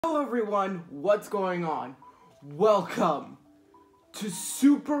Hello everyone, what's going on? Welcome to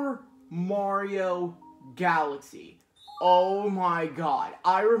Super Mario Galaxy. Oh my god,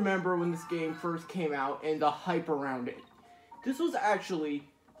 I remember when this game first came out and the hype around it. This was actually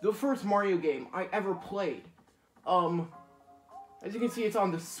the first Mario game I ever played. As you can see, it's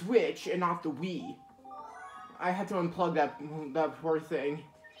on the Switch and not the Wii. I had to unplug that poor thing.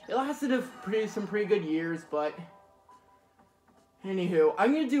 It lasted some pretty good years, but anywho,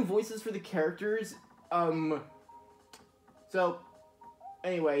 I'm gonna do voices for the characters. So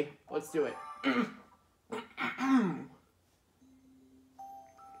anyway, let's do it.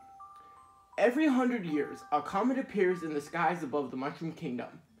 Every 100 years, a comet appears in the skies above the Mushroom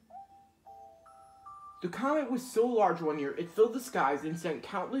Kingdom. The comet was so large one year, it filled the skies and sent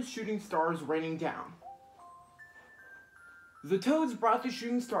countless shooting stars raining down. The Toads brought the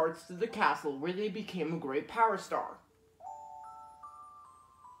shooting stars to the castle, where they became a great power star.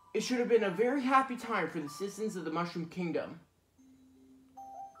 It should have been a very happy time for the citizens of the Mushroom Kingdom.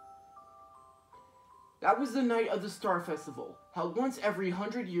 That was the night of the Star Festival, held once every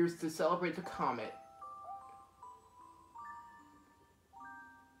 100 years to celebrate the comet.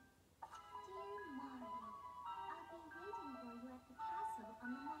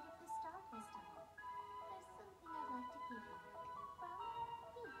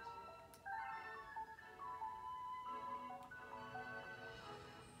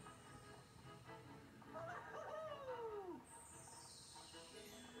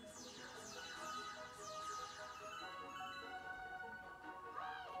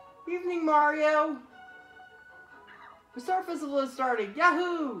 Evening, Mario! The Star Festival is starting!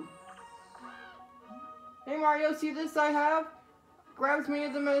 Yahoo! Hey Mario, see this I have? Grab as many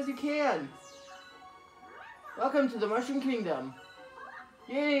of them as you can! Welcome to the Mushroom Kingdom!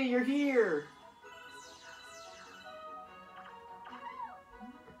 Yay, you're here!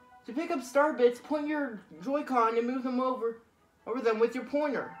 To pick up star bits, point your Joy-Con and move them over them with your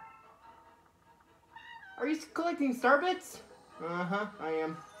pointer. Are you collecting star bits? Uh-huh, I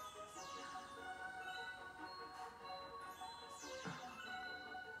am.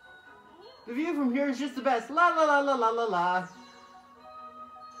 The view from here is just the best. La la la la la la la.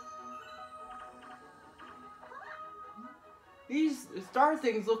 These star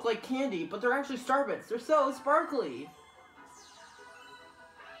things look like candy, but they're actually star bits. They're so sparkly.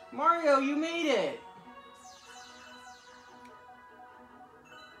 Mario, you made it.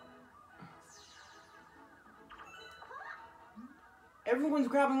 Everyone's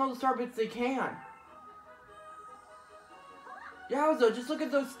grabbing all the star bits they can. Yowza, just look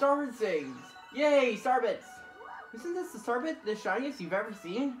at those star things! Yay, starbits! Isn't this the starbit the shiniest you've ever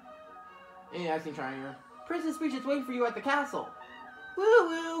seen? Yeah, I've seen shinier. Princess Peach is waiting for you at the castle. Woo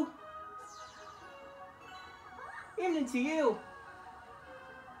woo! Evening to you!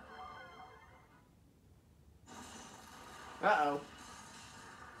 Uh-oh.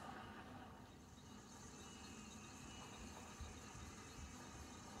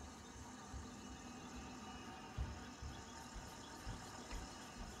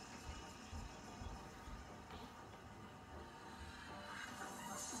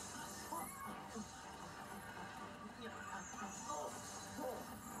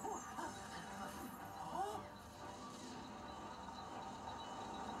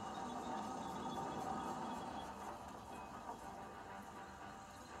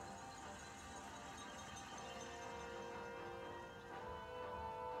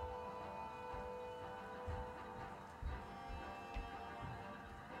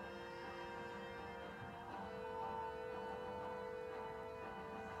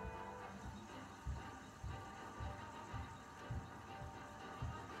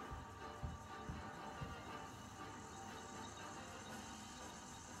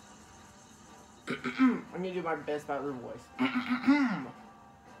 I'm gonna do my best Bowser voice.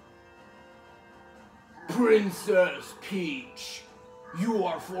 Princess Peach, you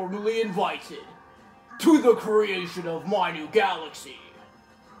are formally invited to the creation of my new galaxy.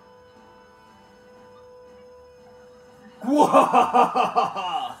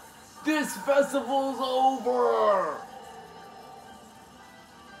 Wahahaha! This festival's over!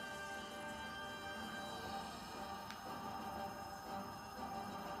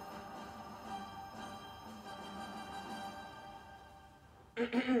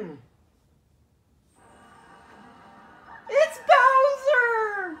 It's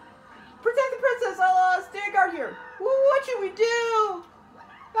Bowser! Protect the princess, I'll stand guard here. What should we do?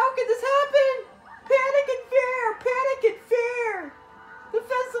 How could this happen? Panic and fear! Panic and fear! The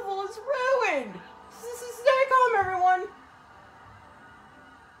festival is ruined! Stay calm, everyone!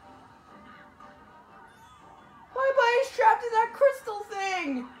 My body's trapped in that crystal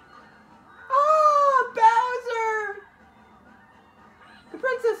thing!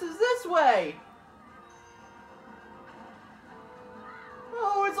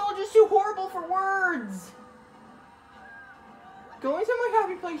 Going to my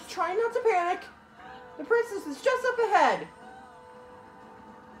happy place, trying not to panic. The princess is just up ahead.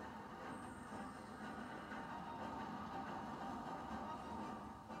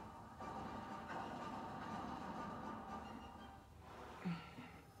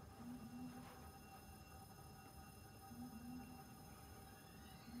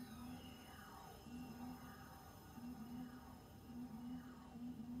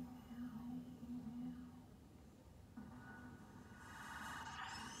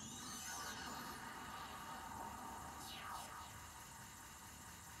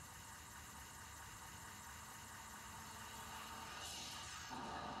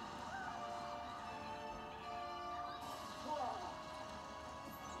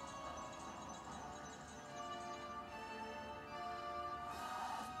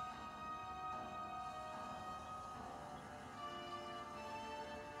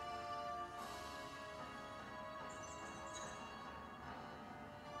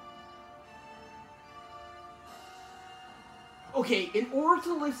 Okay, in order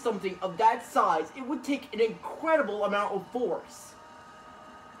to lift something of that size, it would take an incredible amount of force.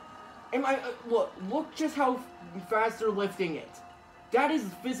 And look just how fast they're lifting it. That is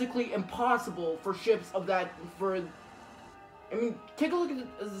physically impossible for ships of that, I mean, take a look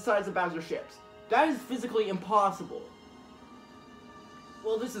at the size of Bowser's ships. That is physically impossible.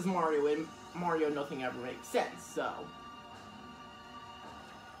 Well, this is Mario, and Mario, nothing ever makes sense, so...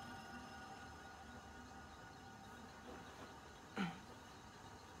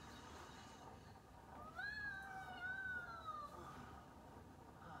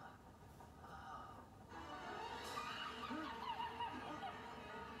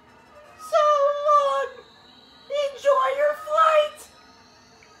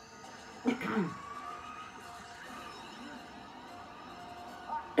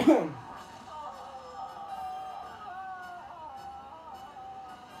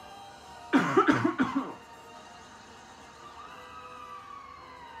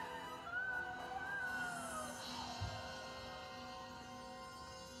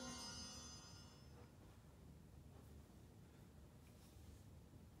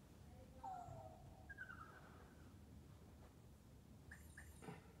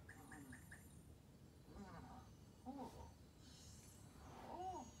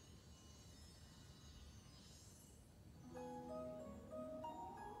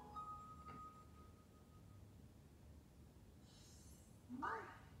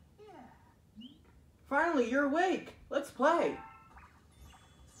 Finally, you're awake. Let's play.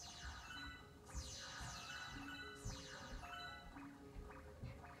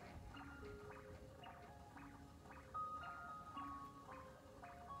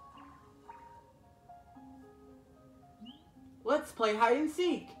 Let's play hide and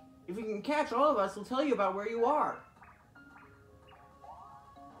seek. If you can catch all of us, we'll tell you about where you are.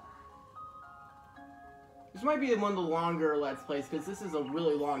 This might be one of the longer Let's Plays, because this is a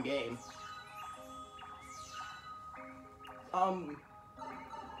really long game.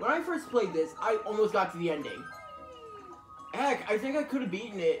 When I first played this, I almost got to the ending. Heck, I think I could have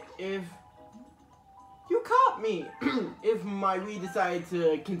beaten it if you caught me. If my Wii decided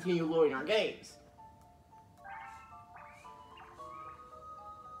to continue loading our games.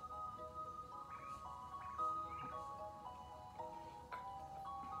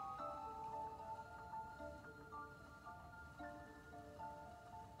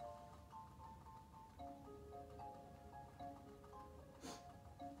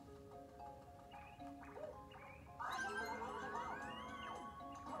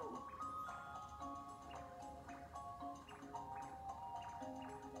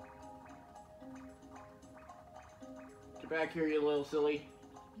 Get back here, you little silly.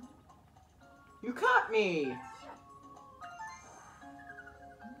 You caught me!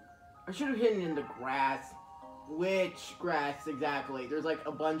 I should have hidden in the grass. Which grass exactly? There's like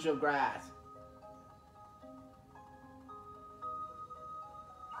a bunch of grass.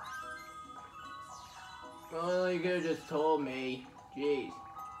 Well, you could have just told me. Jeez.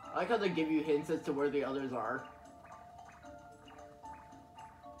 I like how they give you hints as to where the others are.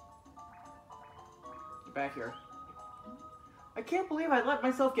 Get back here. I can't believe I let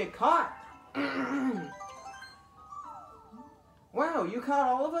myself get caught. Wow, you caught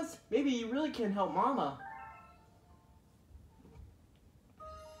all of us? Maybe you really can help Mama.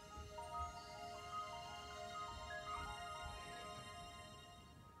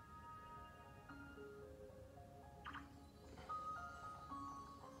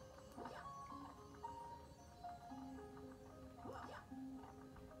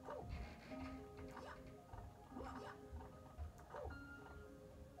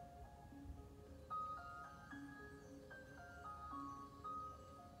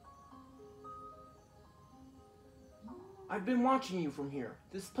 I've been watching you from here.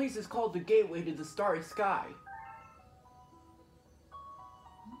 This place is called the Gateway to the Starry Sky.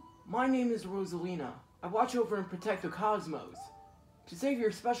 My name is Rosalina. I watch over and protect the cosmos. To save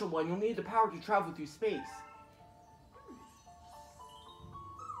your special one, you'll need the power to travel through space.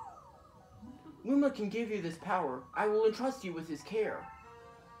 Luma can give you this power. I will entrust you with his care.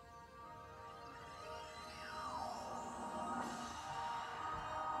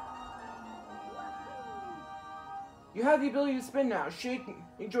 You have the ability to spin now. Shake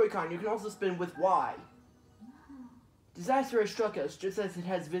Joy-Con. You can also spin with Y. Disaster has struck us, just as it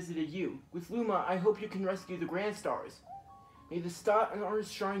has visited you. With Luma, I hope you can rescue the Grand Stars. May the stars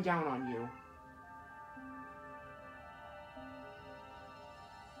shine down on you.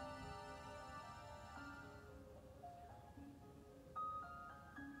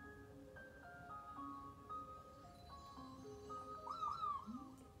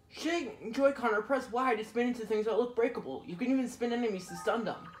 Shake Joy-Con or press Y to spin into things that look breakable. You can even spin enemies to stun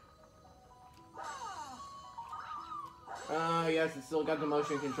them. Yes, it's still got the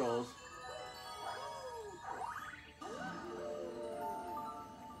motion controls.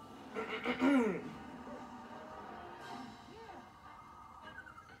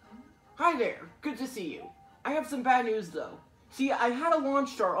 Hi there, good to see you. I have some bad news though. See, I had a launch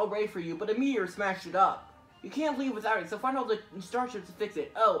star all ready for you, but a meteor smashed it up. You can't leave without it, so find all the starships to fix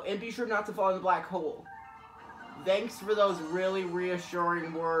it. Oh, and be sure not to fall in the black hole. Thanks for those really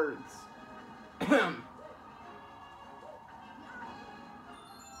reassuring words.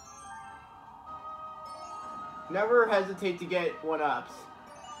 Never hesitate to get one-ups.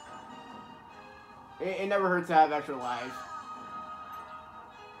 It never hurts to have extra life.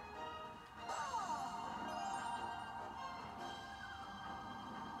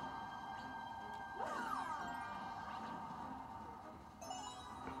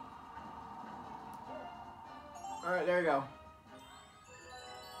 Alright, there you go.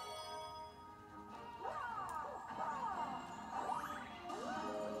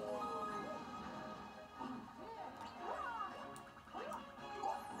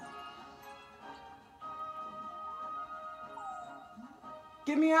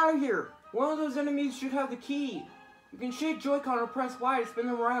 Get me out of here! One of those enemies should have the key. You can shake Joy-Con or press Y to spin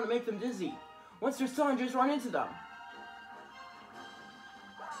them around and make them dizzy. Once they're stunned, just run into them.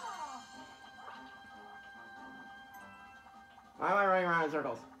 Why am I running around in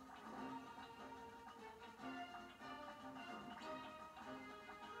circles?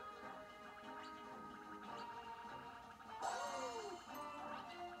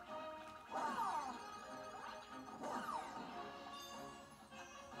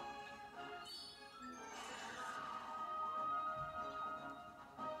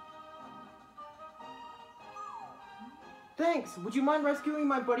 Thanks! Would you mind rescuing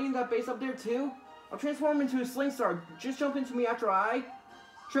my buddy in that base up there too? I'll transform into a sling star. Just jump into me after I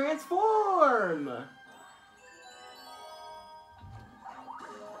transform!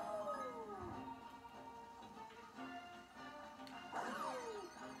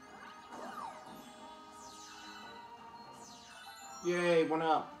 Yay, one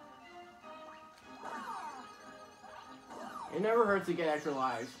up. It never hurts to get extra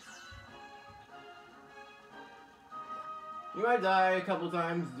lives. You might die a couple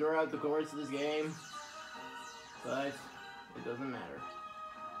times throughout the course of this game, but it doesn't matter.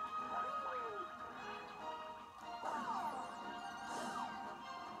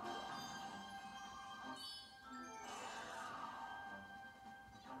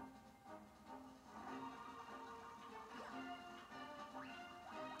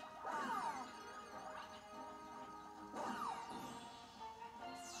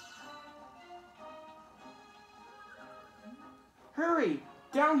 Hurry!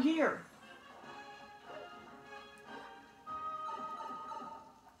 Down here!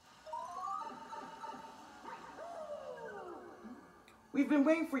 We've been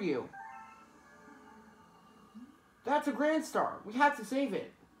waiting for you. That's a Grand Star. We have to save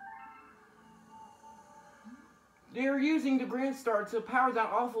it. They are using the Grand Star to power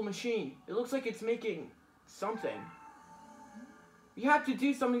that awful machine. It looks like it's making something. We have to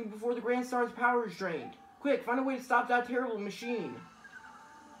do something before the Grand Star's power is drained. Quick, find a way to stop that terrible machine.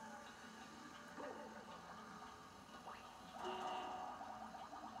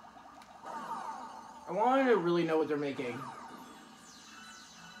 I want to really know what they're making.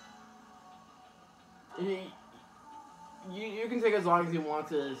 You can take as long as you want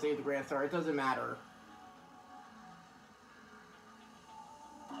to save the Grand Star. It doesn't matter.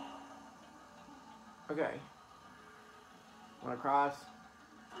 Okay. Wanna cross?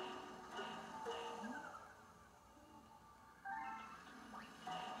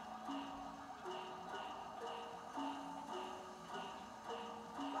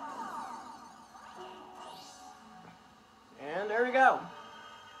 we go.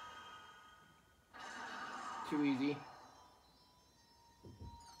 Too easy.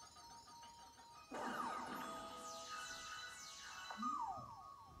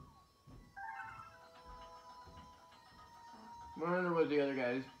 I wonder what the other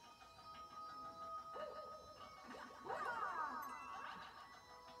guys.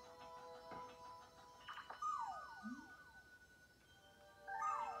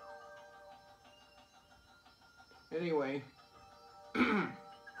 Anyway.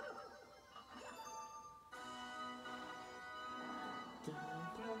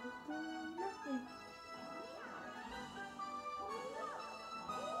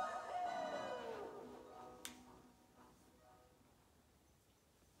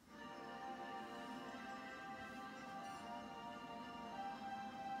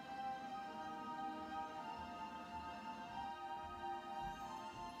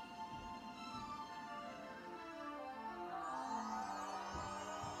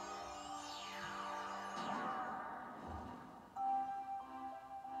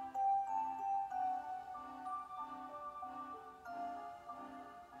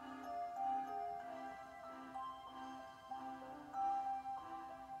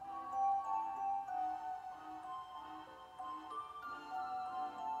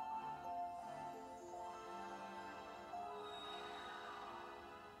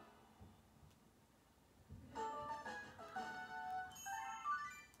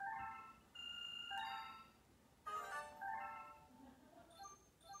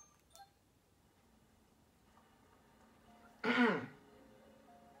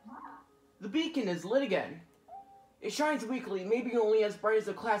 The beacon is lit again. It shines weakly, maybe only as bright as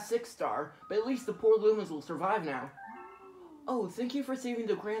a Class 6 star, but at least the poor Lumas will survive now. Oh, thank you for saving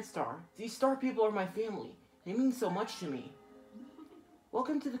the Grand Star. These star people are my family. They mean so much to me.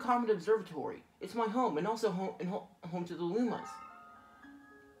 Welcome to the Comet Observatory. It's my home, and also home to the Lumas.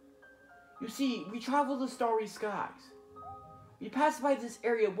 You see, we travel the starry skies. We pass by this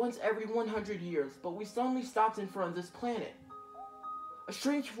area once every 100 years, but we suddenly stopped in front of this planet. A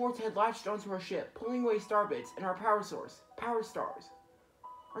strange force had latched onto our ship, pulling away star bits and our power source, power stars.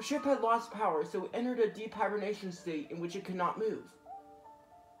 Our ship had lost power, so it entered a deep hibernation state in which it could not move.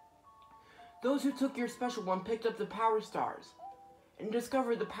 Those who took your special one picked up the power stars, and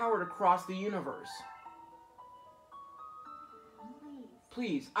discovered the power to cross the universe.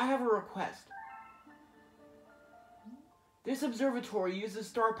 Please, I have a request. This observatory uses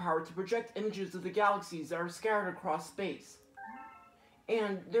star power to project images of the galaxies that are scattered across space.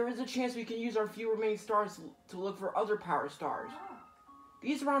 And there is a chance we can use our few remaining stars to look for other power stars.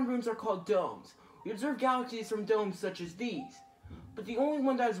 These round rooms are called domes. We observe galaxies from domes such as these. But the only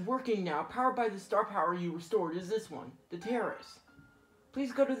one that is working now, powered by the star power you restored, is this one, the Terrace.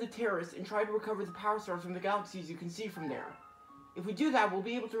 Please go to the Terrace and try to recover the power stars from the galaxies you can see from there. If we do that, we'll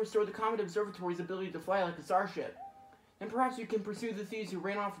be able to restore the Comet Observatory's ability to fly like a starship. And perhaps we can pursue the thieves who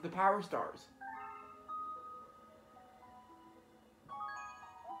ran off with the power stars.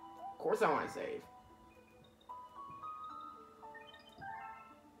 Of course I want to save.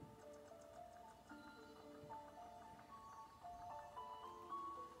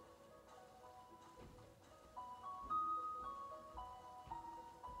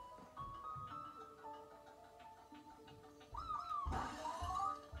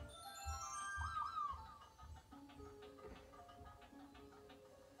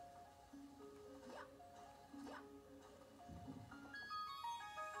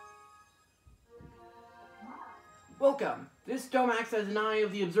 Welcome! This dome acts as an eye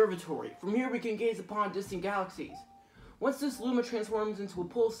of the observatory. From here we can gaze upon distant galaxies. Once this Luma transforms into a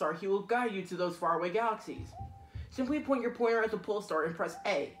pulsar, he will guide you to those faraway galaxies. Simply point your pointer at the pulsar and press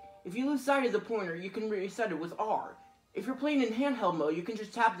A. If you lose sight of the pointer, you can reset it with R. If you're playing in handheld mode, you can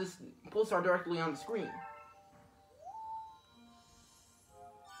just tap this pulsar directly on the screen.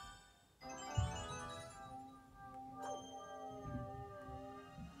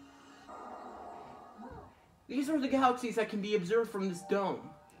 These are the galaxies that can be observed from this dome.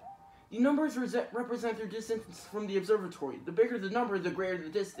 The numbers represent their distance from the observatory. The bigger the number, the greater the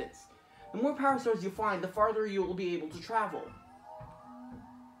distance. The more power stars you find, the farther you will be able to travel.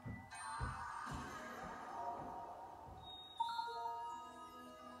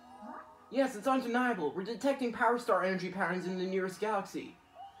 Yes, it's undeniable. We're detecting power star energy patterns in the nearest galaxy.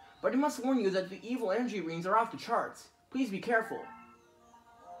 But I must warn you that the evil energy readings are off the charts. Please be careful.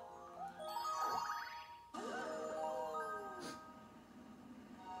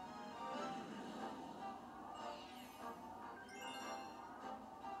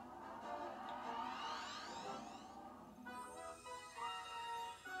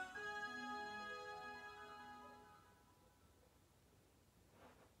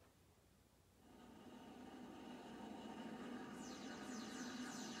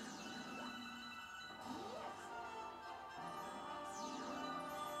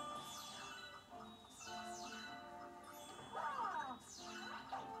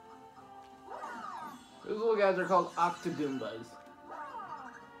 guys are called Octogoombas.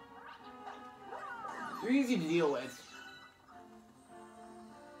 They're easy to deal with.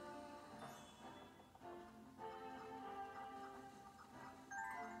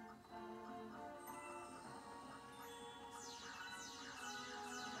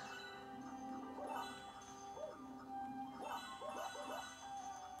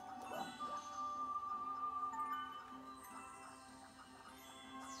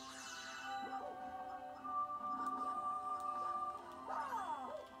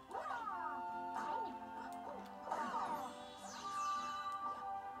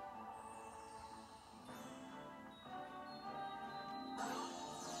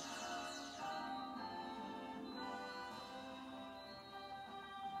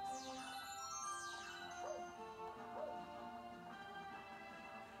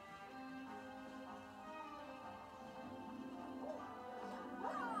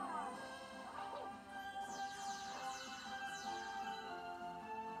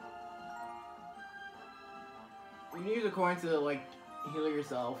 You can use a coin to, like, heal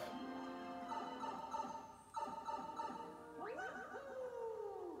yourself.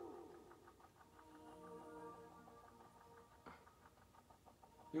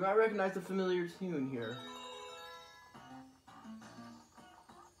 You might recognize a familiar tune here.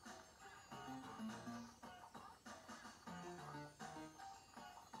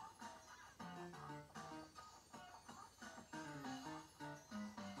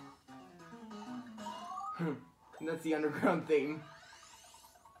 And that's the underground theme.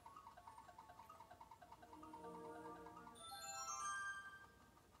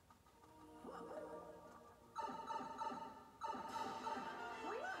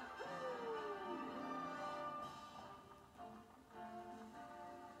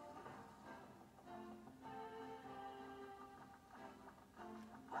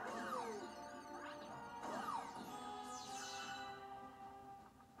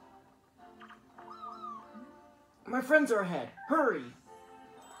 My friends are ahead. Hurry!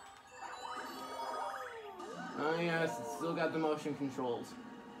 Oh yes, it's still got the motion controls.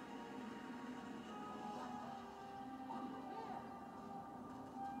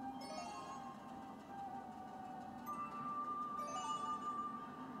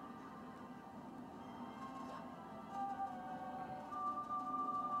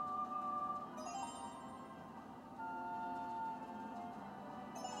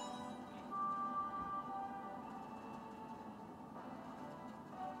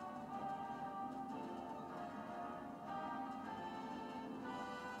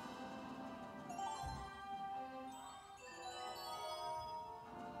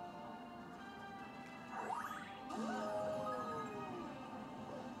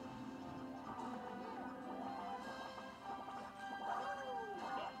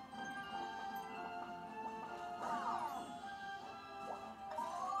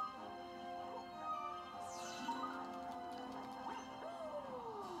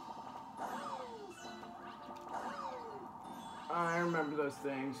 I remember those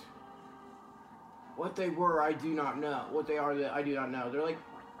things. What they were, I do not know. What they are, I do not know. They're like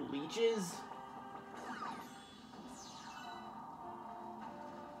leeches?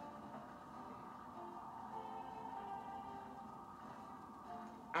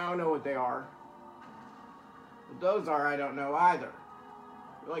 I don't know what they are. What those are, I don't know either.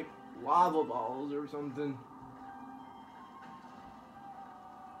 They're like lava balls or something.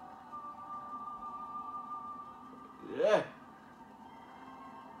 Yeah.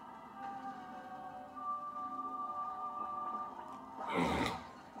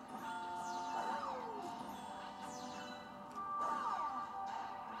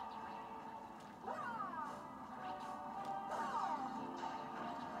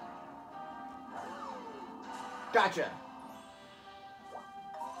 Gotcha.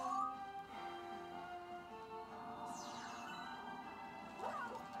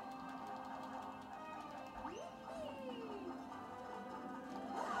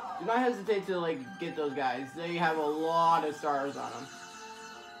 Do not hesitate to, like, get those guys. They have a lot of stars on them.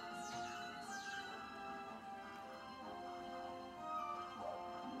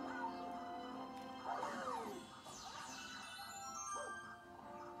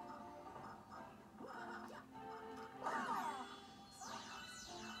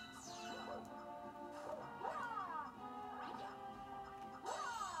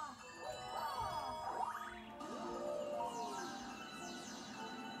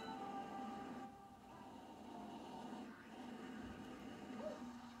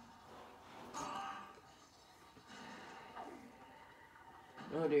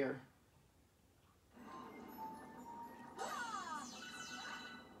 Oh dear.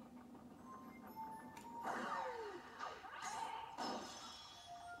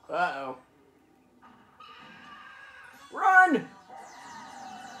 Uh-oh. Run!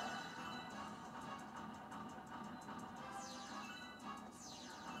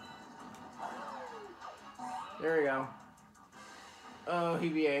 There we go. Oh,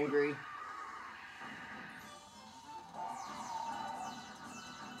 he'd be angry.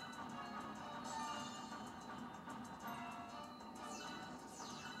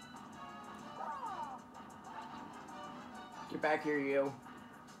 Get back here, you.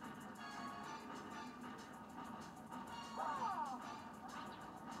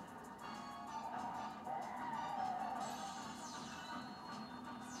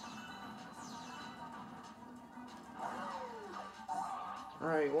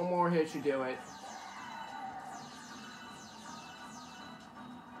 Alright, one more hit should do it.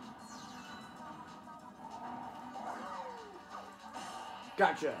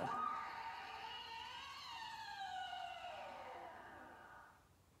 Gotcha.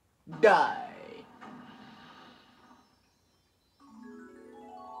 Die.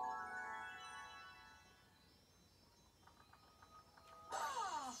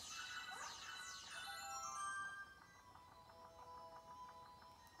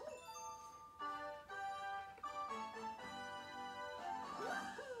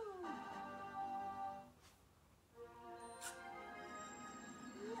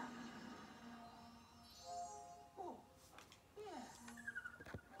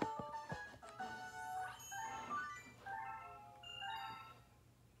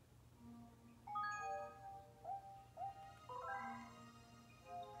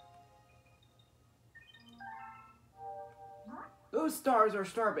 Those stars are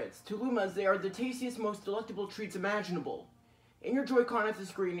Starbits. To Lumas, they are the tastiest, most delectable treats imaginable. Aim your Joy-Con at the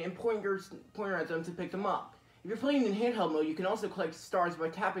screen and point your pointer at them to pick them up. If you're playing in handheld mode, you can also collect stars by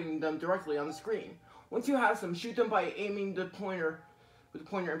tapping them directly on the screen. Once you have some, shoot them by aiming the pointer with the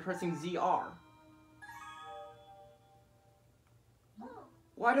pointer and pressing ZR.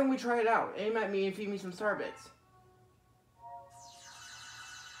 Why don't we try it out? Aim at me and feed me some Starbits.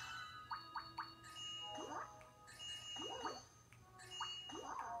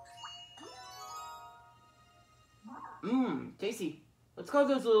 Tasty. Let's call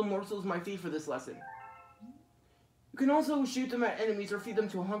those little morsels my feed for this lesson. You can also shoot them at enemies or feed them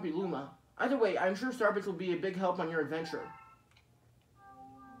to a hungry Luma. Either way, I'm sure Starbits will be a big help on your adventure.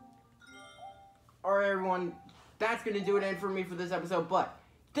 Alright everyone, that's going to do it for me for this episode, but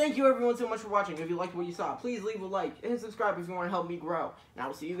thank you everyone so much for watching. If you liked what you saw, please leave a like and subscribe if you want to help me grow. And I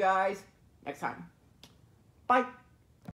will see you guys next time. Bye!